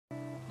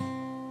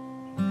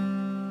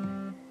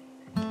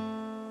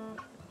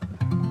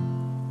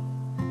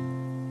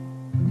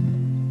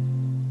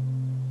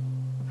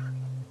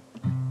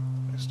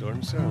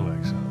starting to sound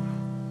like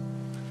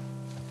something.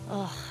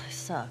 Ugh, I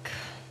suck.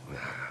 Nah.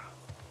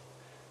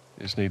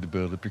 Just need to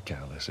build up your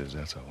calluses,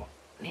 that's all.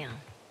 Yeah.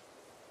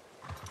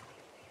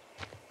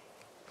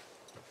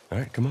 All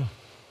right, come on.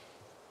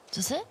 Is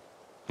this it?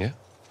 Yeah?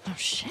 Oh,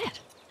 shit.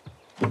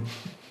 I'm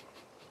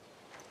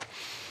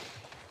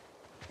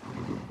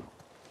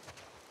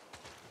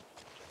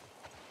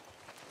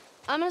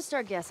gonna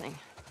start guessing.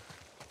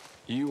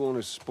 You want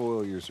to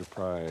spoil your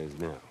surprise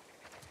now?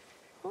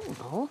 Oh,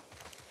 no.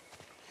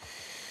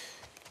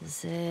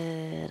 Is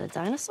it a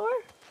dinosaur?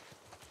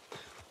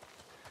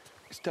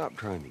 Stop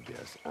trying to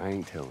guess. I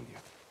ain't telling you.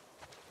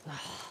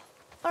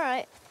 All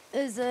right.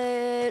 Is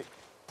it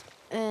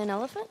an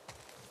elephant?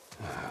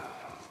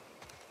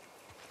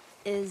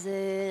 Is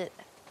it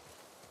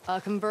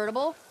a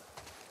convertible?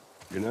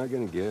 You're not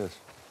gonna guess.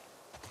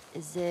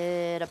 Is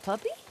it a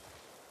puppy?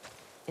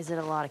 Is it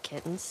a lot of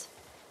kittens?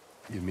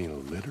 You mean a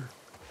litter?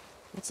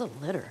 What's a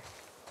litter?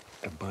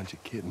 A bunch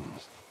of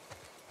kittens.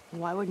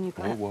 Why wouldn't you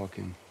put More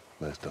walking,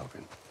 less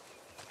talking.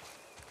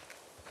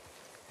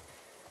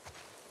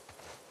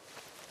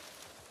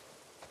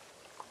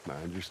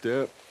 Mind your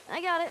step.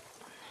 I got it.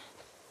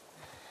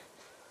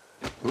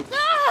 Oops.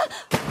 Ah!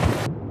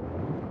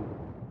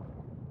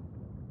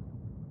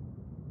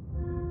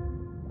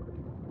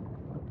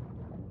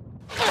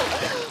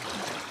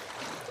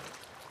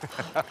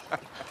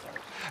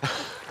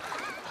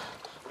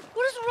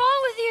 What is wrong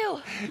with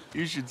you?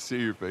 You should see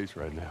your face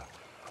right now.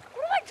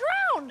 What if I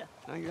drown?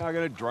 Now you're not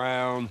gonna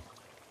drown.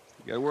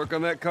 You gotta work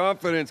on that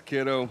confidence,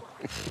 kiddo.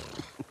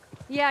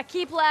 Yeah,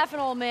 keep laughing,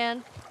 old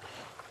man.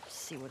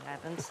 See what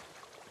happens.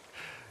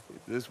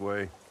 This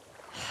way.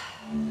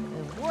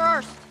 The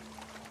worst.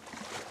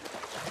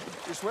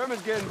 Your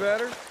swimming's getting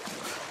better.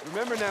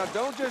 Remember now,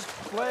 don't just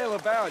flail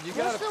about. You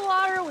Push gotta... the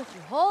water with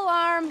your whole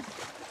arm.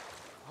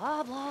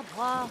 Blah, blah,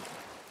 blah.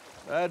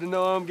 Glad to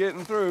know I'm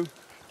getting through.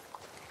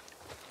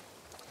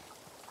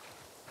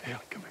 Hey,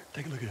 come here.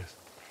 Take a look at this.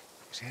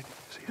 You see it?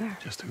 See it? Where?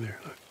 Just through there.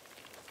 Look.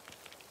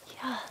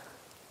 Yeah.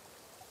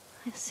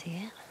 I see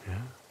it.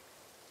 Yeah?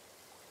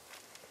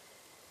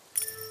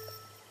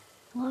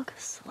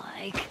 Looks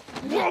like...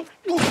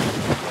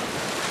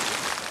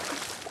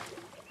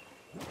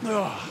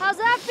 How's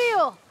that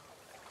feel?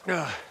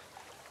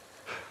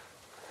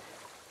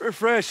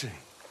 Refreshing.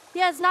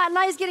 Yeah, it's not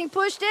nice getting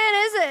pushed in,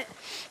 is it?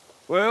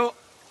 Well,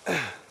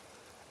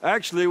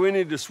 actually, we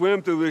need to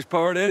swim through this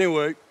part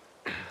anyway.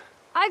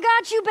 I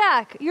got you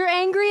back. You're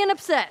angry and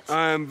upset.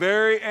 I'm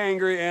very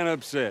angry and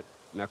upset.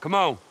 Now, come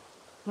on.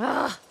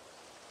 Ugh.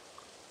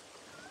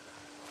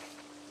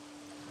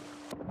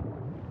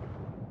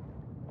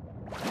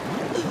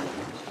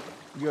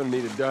 You're gonna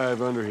need to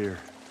dive under here.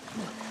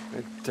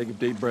 Okay, take a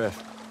deep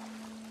breath.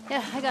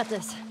 Yeah, I got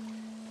this.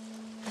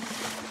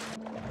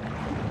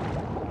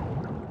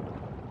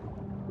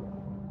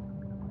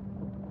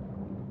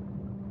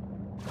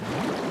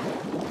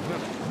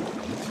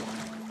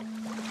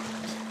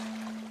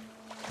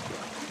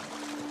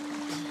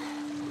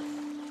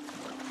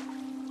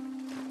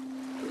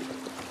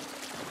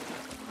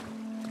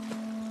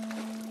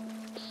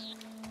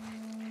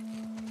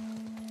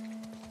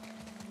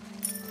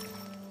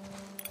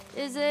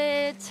 Is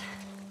it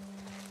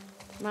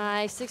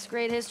my 6th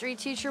grade history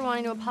teacher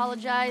wanting to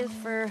apologize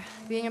for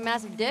being a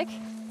massive dick?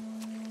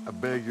 I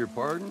beg your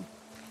pardon?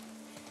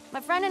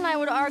 My friend and I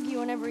would argue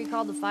whenever he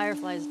called the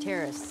Fireflies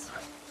terrorists.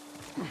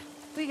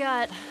 We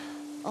got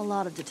a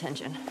lot of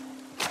detention.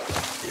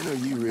 You know,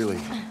 you really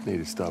need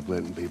to stop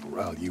letting people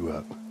rile you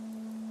up.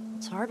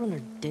 It's hard when they're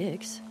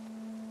dicks.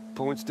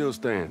 Point still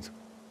stands.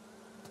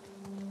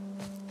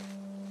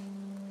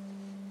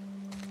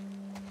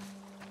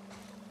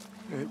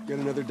 All right, get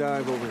another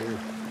dive over here.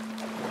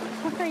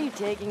 Where are you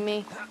taking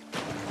me?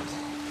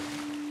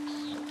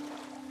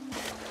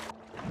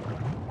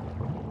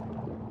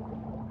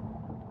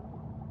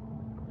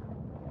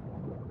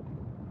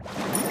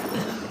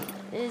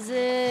 Is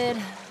it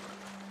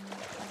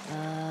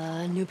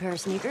a new pair of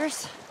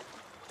sneakers?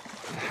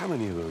 How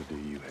many of those do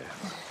you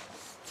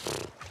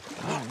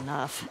have? Not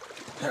enough.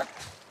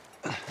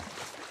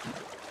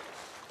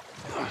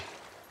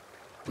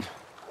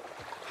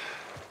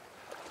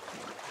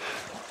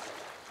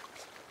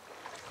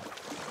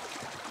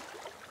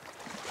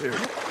 Here.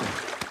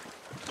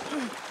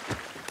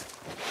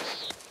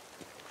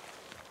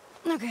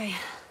 Okay.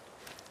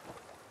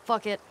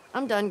 Fuck it.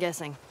 I'm done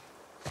guessing.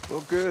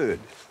 Well, good.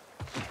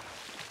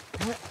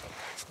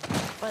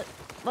 But,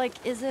 like,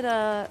 is it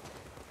a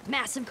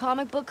massive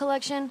comic book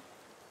collection?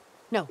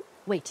 No,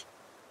 wait.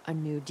 A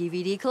new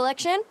DVD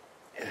collection?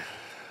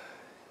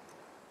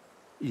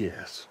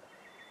 Yes.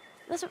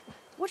 That's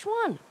which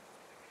one?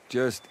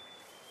 Just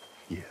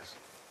yes.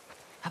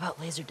 How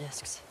about laser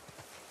discs?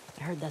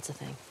 I heard that's a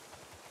thing.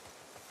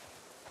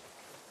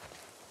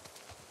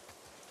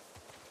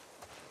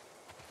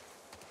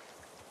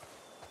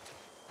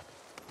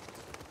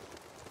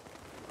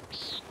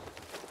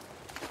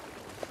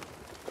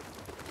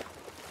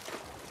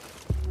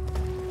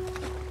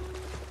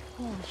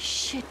 Holy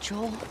shit,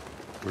 Joel.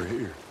 We're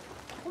here.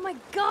 Oh my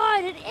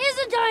god, it is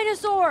a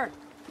dinosaur!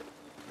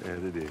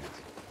 And it is.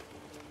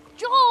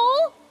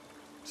 Joel!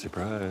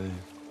 Surprise.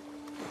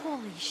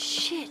 Holy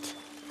shit.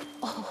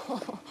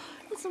 Oh,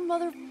 it's a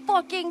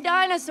motherfucking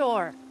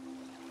dinosaur.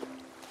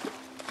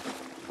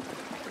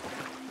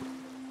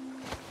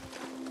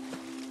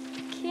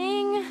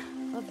 King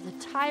of the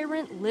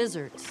tyrant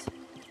lizards.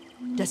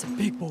 That's a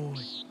big boy.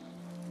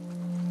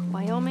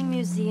 Wyoming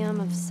Museum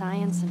of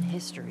Science and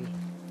History.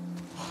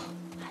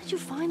 How did you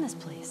find this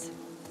place?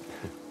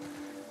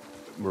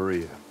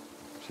 Maria.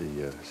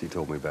 She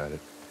told me about it.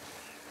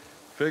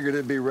 Figured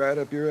it'd be right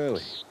up your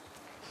alley.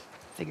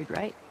 Figured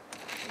right.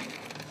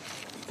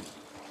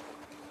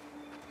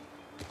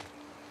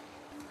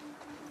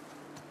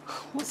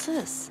 What's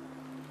this?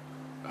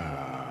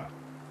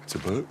 It's a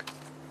book?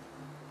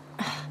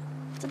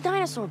 It's a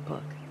dinosaur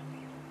book.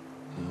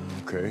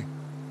 Okay.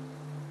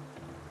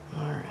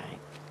 All right.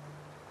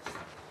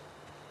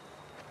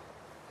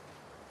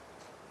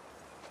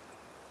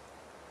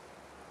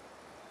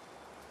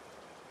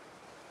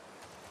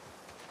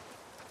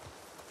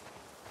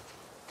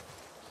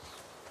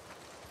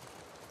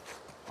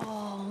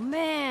 Oh,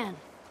 man.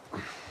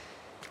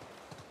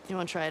 You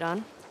want to try it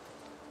on?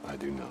 I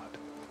do not.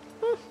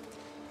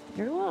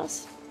 Your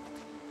loss.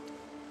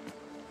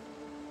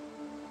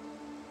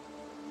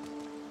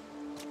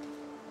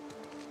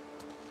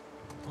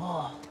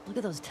 Oh, look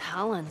at those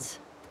talons.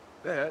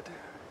 That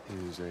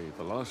is a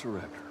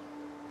velociraptor.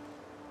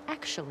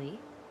 Actually,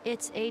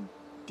 it's a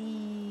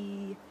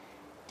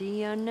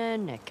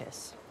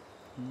Deinonychus.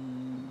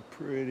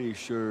 Pretty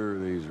sure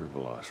these are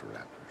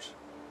velociraptors.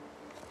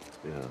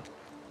 Yeah.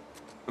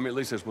 I mean, at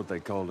least that's what they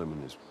called them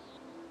in this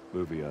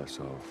movie I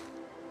saw.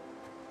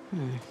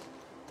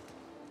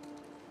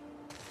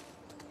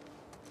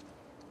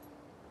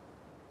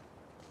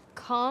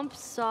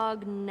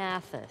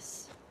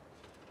 Compsognathus.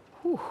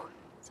 Whew,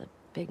 it's a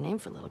big name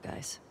for little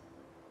guys.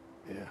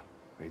 Yeah,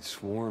 they'd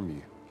swarm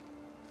you.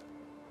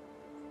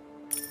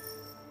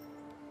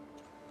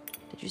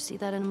 Did you see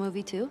that in a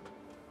movie too?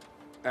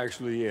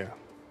 Actually, yeah.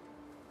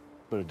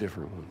 But a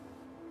different one.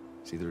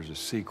 See, there's a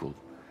sequel.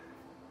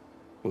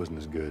 Wasn't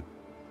as good.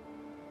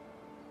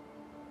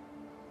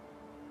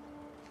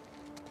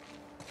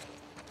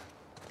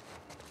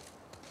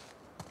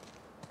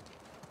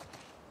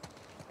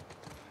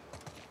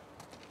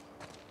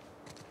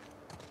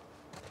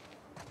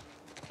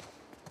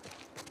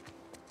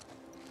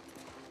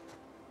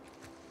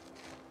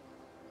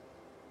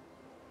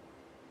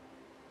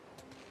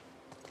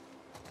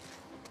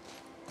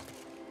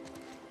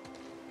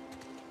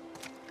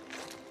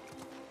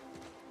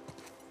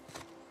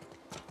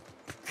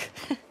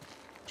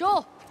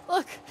 Joel,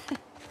 look.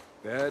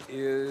 That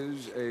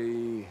is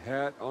a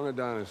hat on a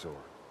dinosaur.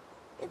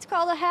 It's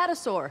called a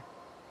hatasaur.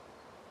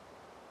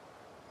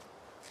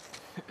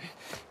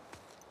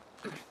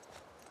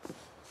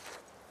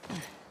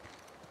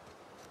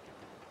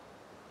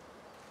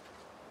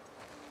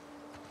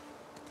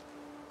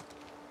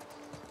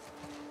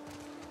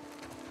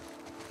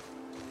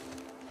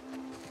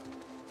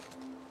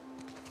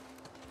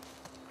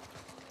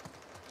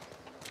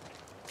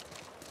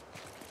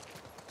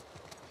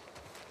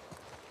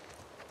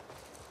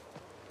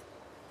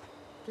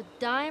 The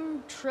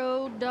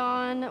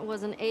Dimetrodon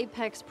was an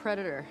apex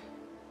predator.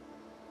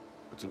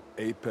 It's an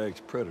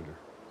apex predator.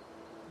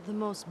 The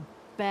most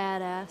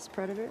badass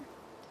predator.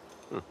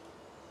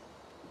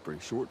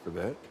 Pretty short for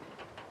that.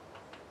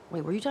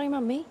 Wait, were you talking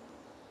about me?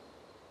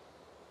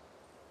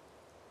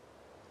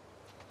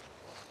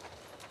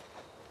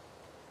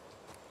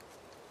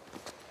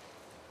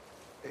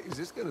 Hey, is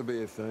this gonna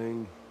be a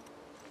thing?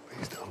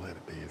 Please don't let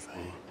it be a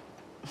thing.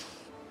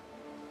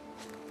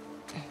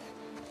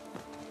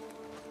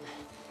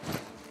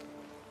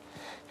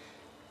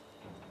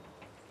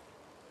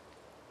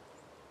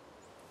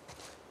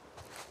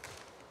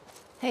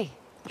 Hey,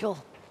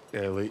 Joel,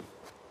 Ellie.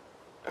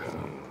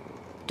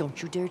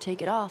 don't you dare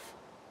take it off.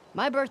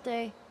 My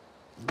birthday,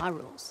 my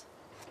rules.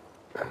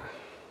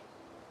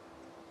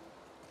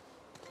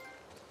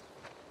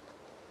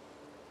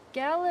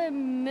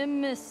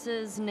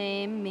 Gallimimus's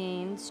name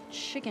means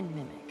chicken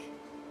mimic.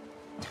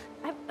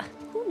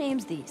 Who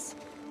names these?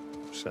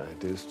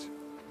 Scientists.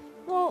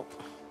 Well,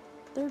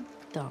 they're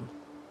dumb.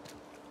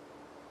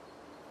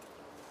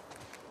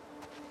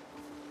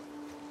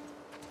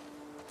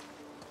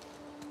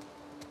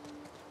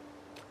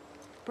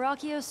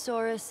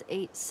 Brachiosaurus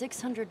ate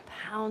 600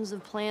 pounds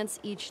of plants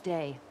each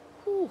day.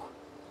 Whew,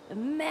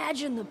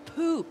 imagine the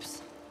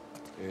poops.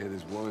 Yeah,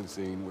 there's one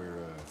scene where,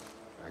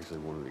 actually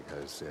one of the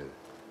guys said,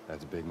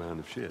 that's a big mound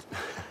of shit.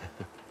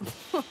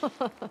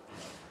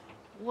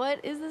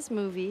 What is this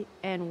movie,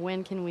 and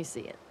when can we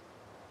see it?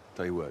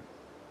 Tell you what,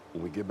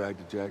 when we get back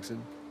to Jackson,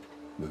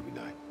 movie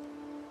night.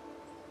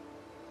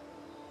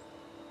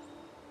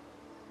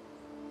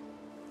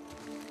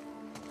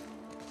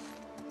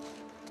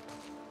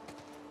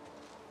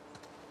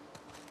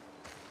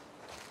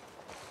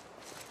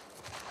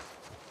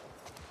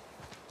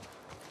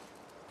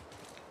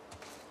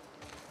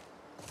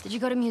 Did you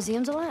go to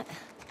museums a lot?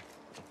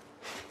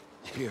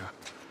 Yeah.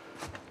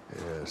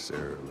 Yeah,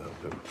 Sarah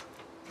loved them.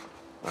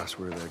 I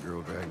swear that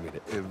girl dragged me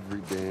to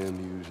every damn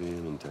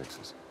museum in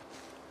Texas.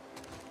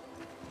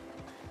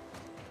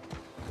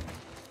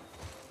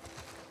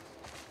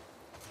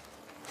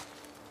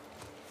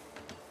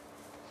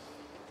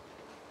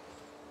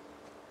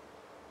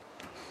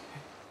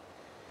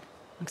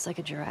 Looks like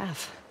a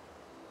giraffe.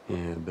 Yeah,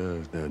 it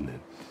does, doesn't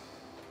it?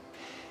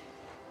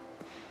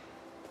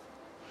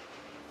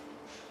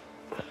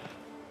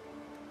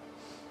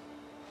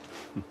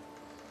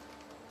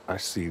 I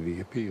see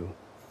the appeal.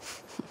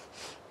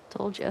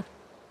 Told you.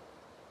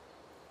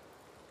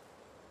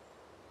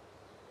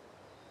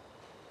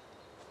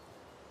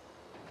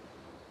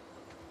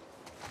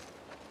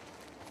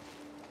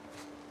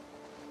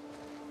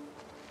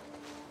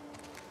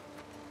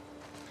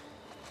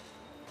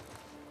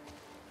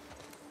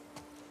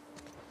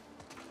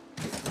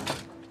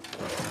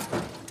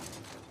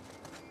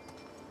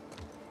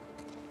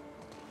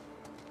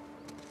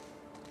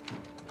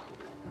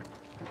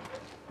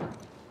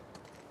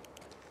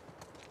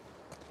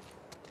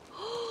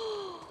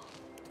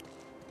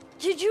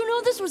 Did you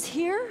know this was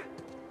here?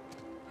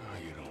 Oh,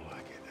 you don't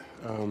like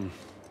it.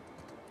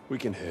 We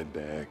can head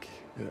back.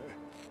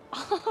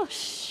 Oh,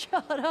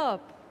 shut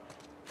up.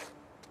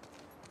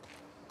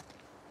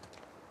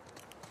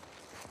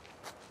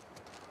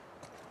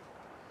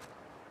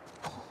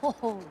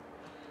 Oh.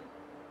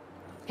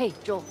 Hey,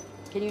 Joel,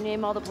 can you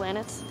name all the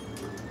planets?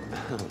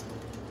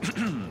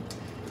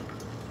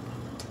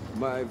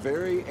 My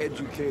very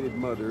educated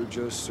mother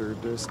just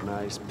served us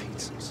nice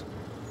pizzas.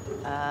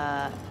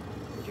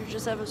 Did you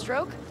just have a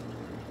stroke?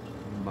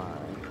 My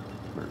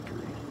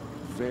Mercury,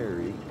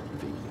 very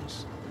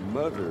Venus.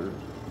 Mother,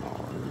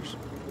 Mars.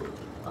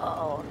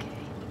 Oh, okay.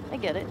 I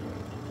get it.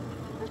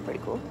 That's pretty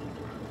cool.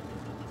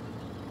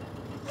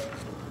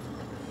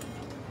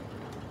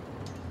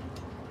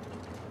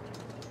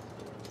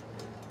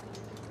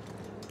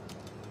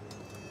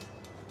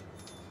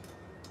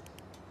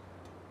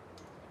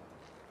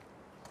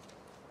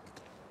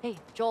 Hey,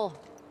 Joel.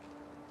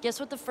 Guess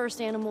what the first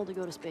animal to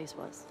go to space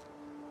was?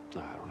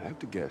 I don't have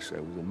to guess.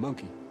 That was a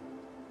monkey.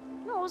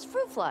 No, it was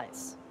fruit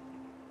flies.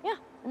 Yeah,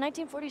 in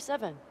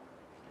 1947.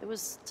 It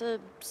was to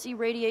see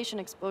radiation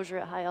exposure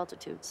at high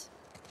altitudes.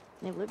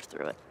 They lived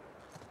through it.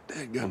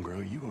 Dadgum, bro,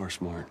 you are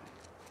smart.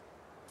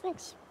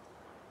 Thanks.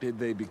 Did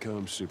they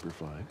become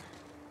superfly?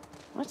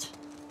 What?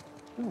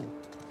 Ooh.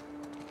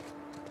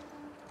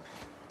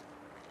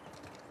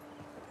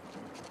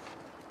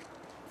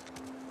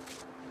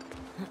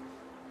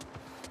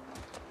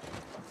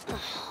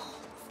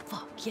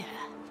 Fuck yeah.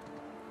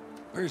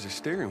 Where's the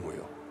steering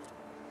wheel?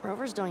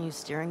 Rovers don't use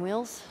steering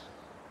wheels.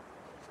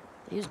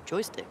 They use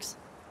joysticks.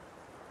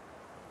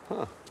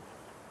 Huh.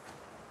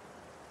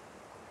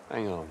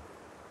 Hang on.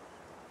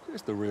 Is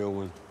this the real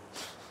one?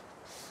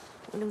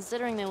 Well,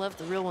 considering they left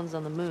the real ones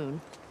on the moon,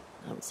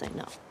 I would say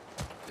no.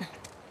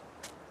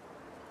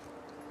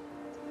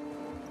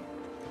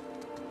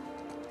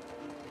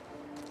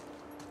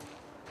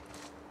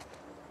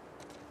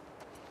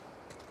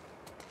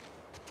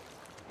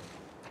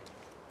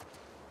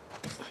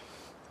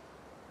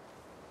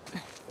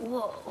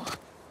 Whoa.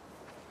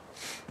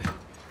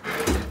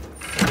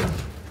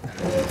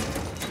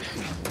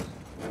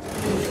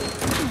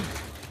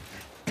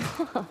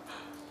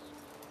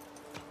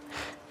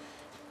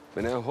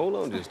 But now, hold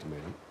on just a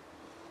minute.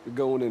 You're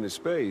going into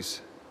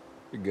space,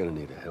 you're gonna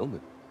need a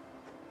helmet.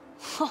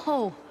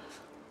 Oh,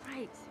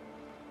 right.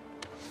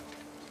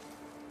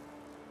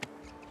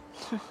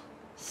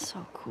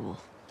 So cool.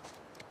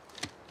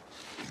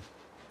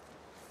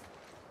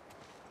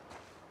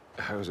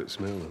 How's it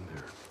smell in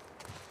there?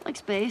 Like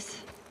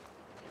space.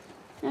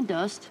 And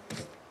dust.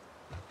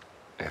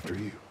 After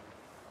you.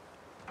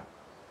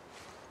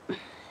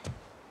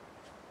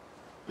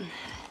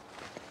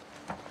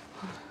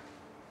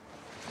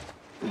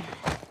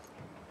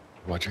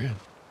 Watch your head.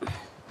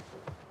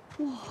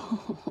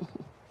 Whoa.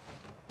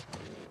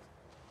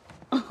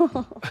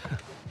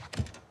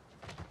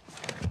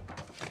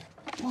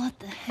 What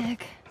the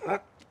heck?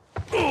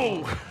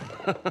 Oh!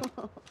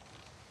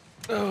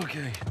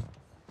 Okay.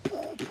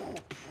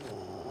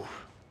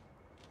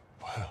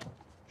 Wow.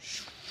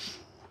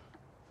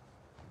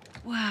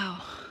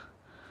 Wow.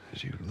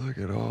 As you look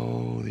at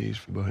all these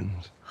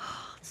buttons.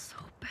 Oh, it's so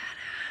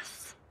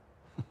badass.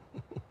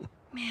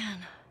 Man.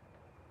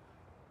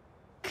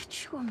 Could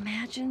you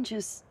imagine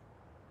just...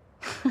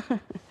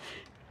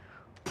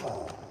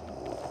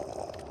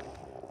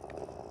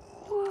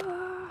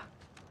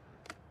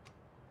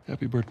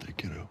 Happy birthday,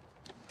 kiddo.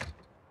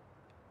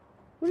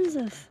 What is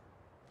this?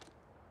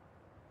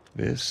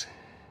 This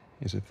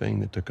is a thing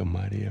that took a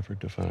mighty effort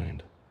to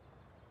find.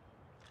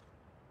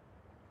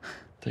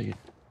 Take it.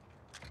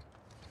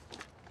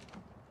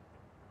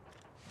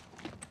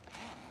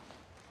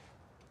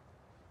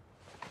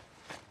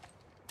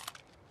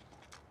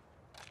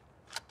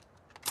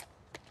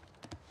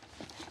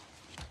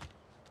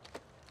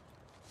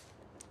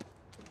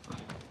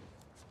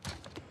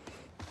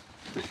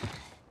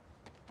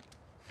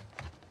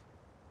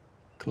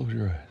 Close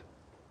your eyes.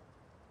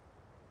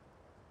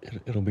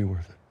 It'll be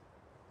worth it.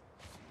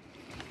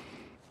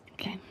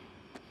 Okay.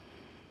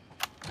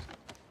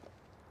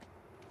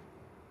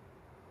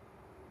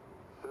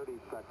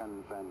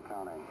 Seconds and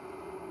counting.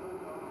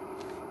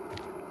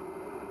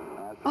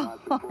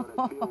 Astronauts report it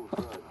feels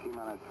good.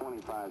 T-minus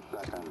 25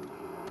 seconds.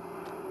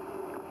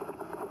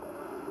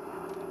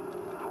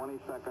 20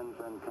 seconds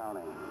and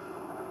counting.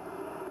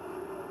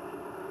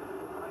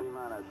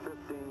 T-minus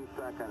 15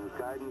 seconds.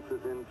 Guidance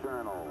is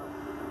internal.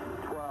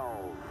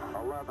 12,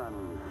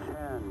 11,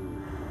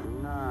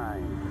 10,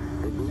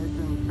 9.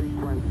 Ignition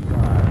sequence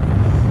start.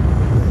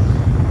 6,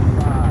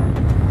 5,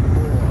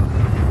 4,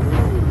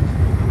 3,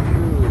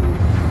 2,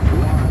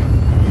 1,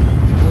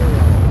 0.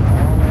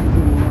 All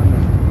engine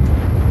running.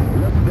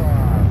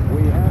 Liftoff.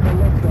 We have a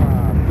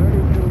liftoff.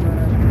 32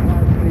 minutes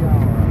past the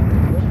hour.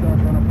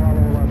 Liftoff on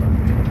Apollo 11.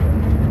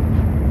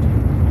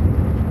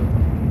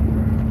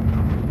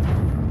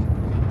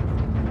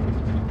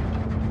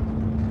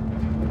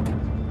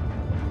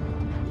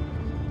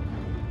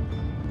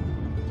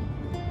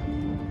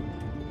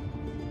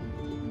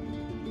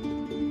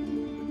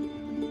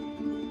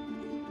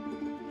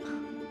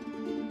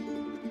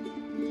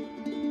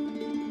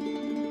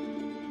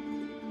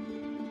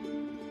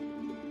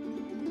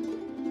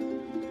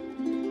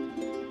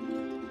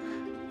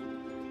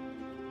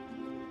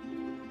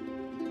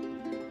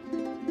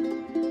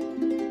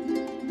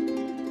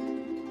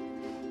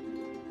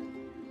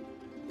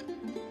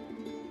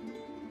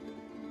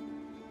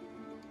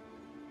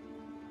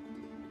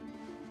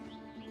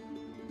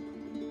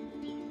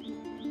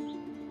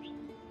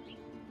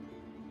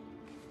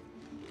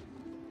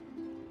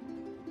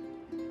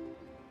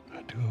 I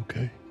do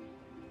okay.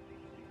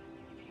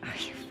 Are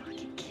you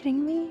fucking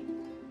kidding me?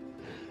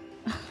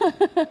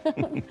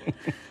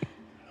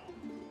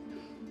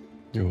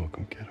 You're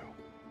welcome, kiddo.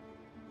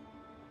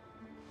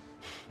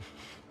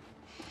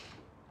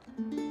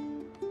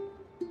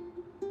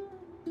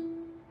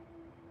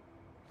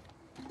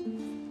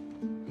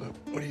 But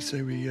what do you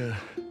say we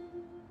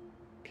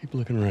keep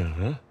looking around,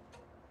 huh?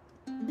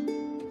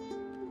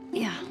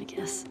 Yeah, I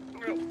guess.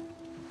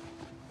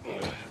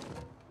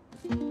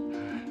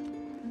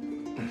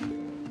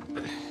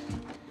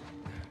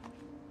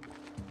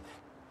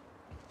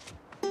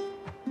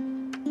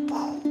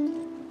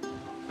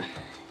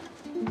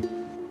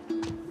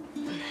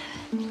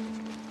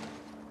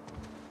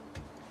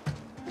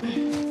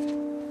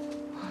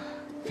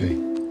 Hey.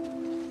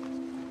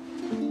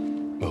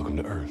 Welcome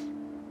to Earth.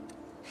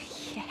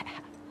 Yeah.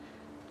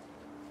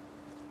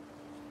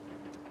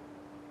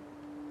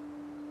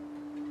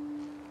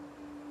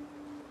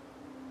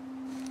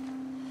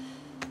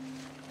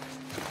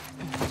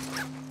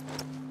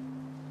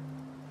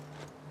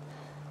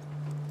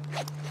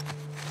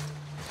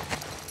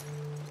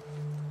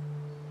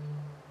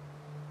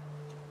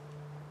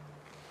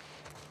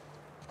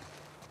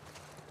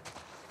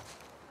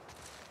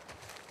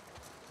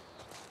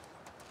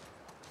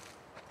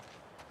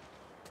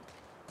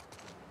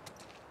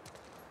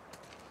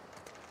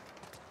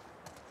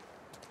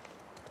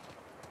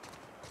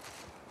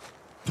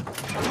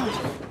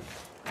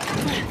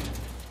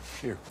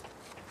 Here.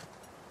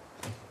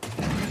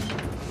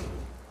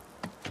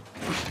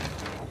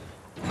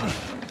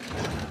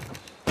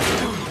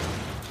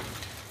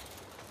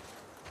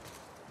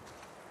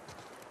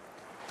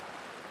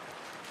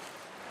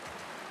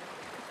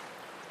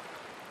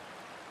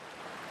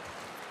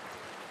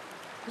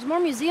 There's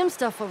more museum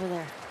stuff over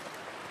there.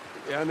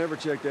 Yeah, I never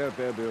checked out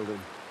that building.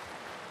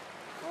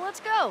 Well, let's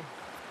go.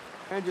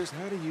 And just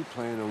how do you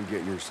plan on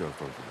getting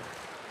yourself over there?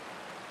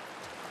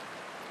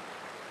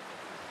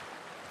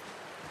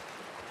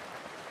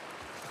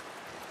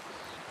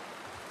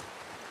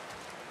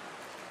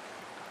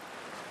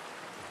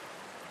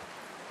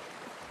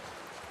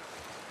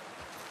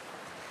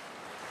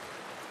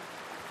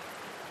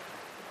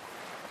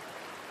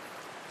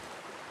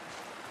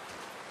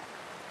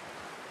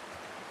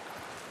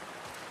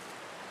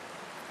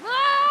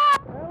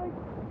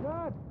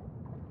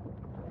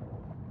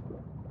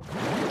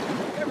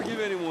 Ever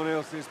give anyone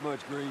else this much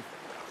grief?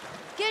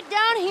 Get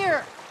down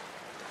here.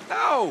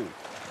 No!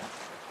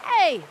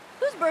 Hey,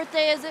 whose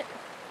birthday is it?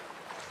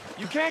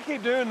 You can't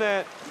keep doing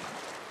that.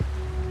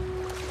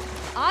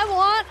 I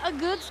want a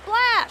good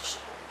splash.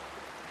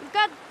 We've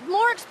got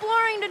more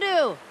exploring to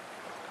do.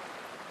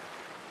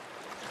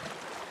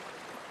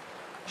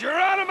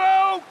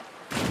 Geronimo!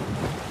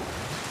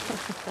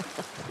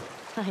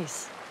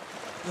 Nice.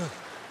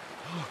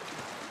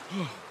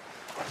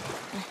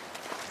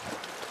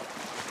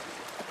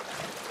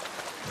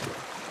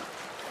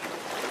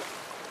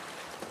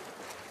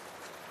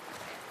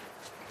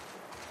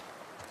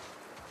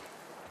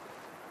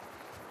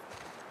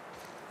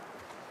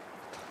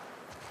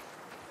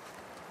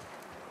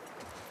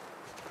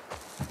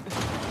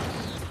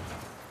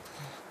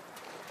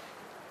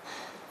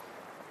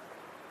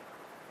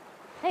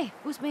 Hey,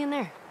 who's being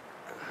there?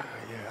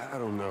 Yeah, I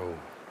don't know.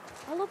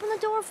 I'll open the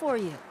door for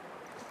you.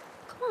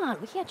 Come on,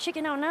 we can't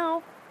chicken out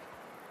now.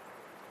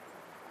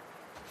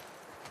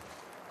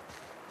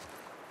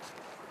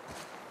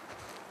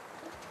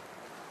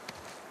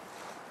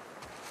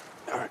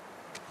 All right.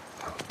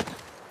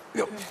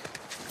 Go.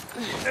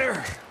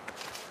 There.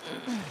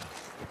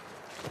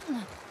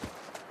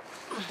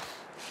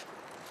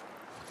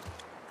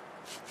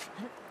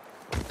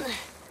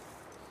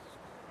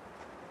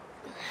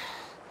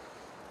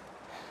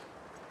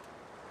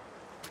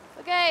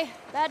 Okay,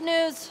 bad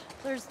news.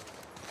 There's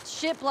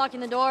shit blocking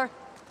the door.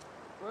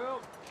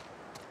 Well,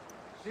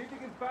 see if you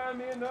can find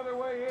me another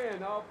way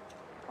in.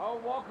 I'll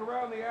walk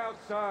around the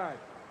outside.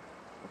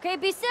 Okay,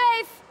 be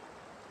safe.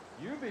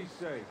 You be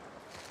safe.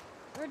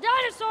 There are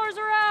dinosaurs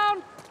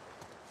around.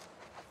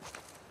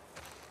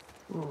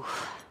 Ooh,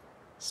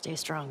 stay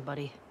strong,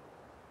 buddy.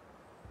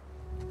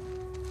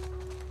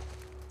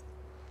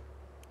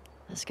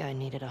 This guy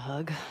needed a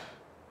hug.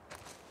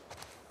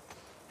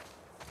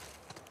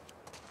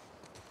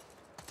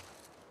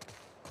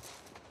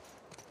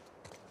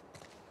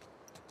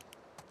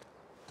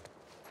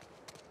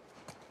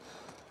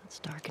 It's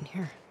dark in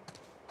here.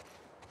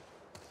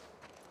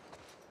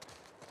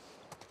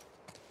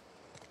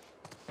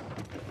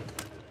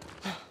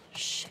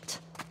 Shit.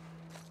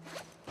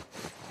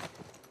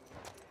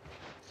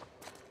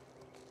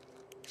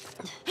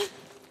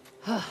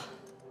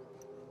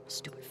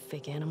 Stupid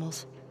fake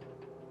animals.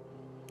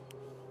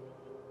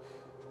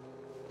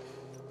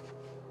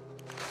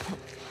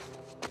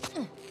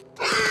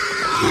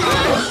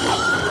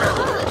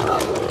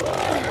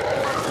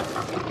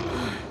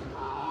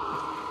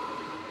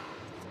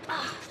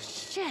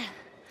 Shit.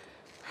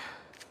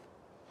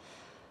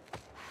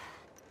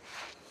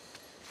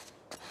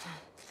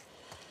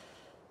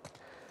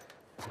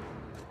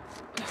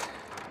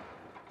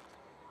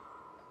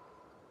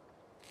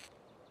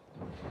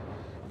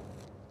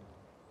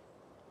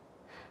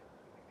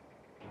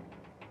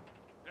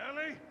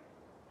 Ellie?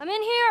 I'm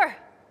in here.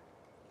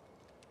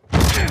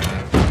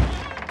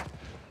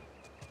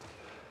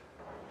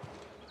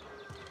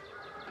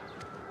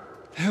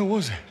 The hell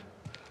was it?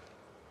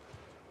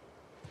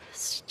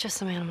 It's just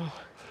some animal.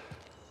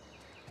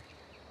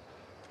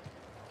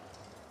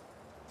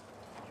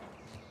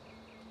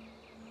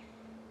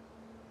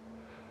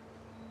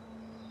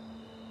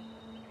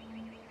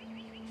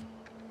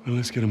 Well,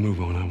 let's get a move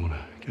on. I want to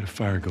get a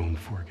fire going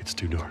before it gets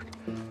too dark.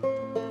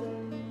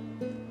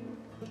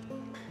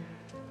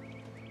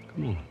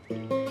 Come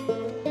on.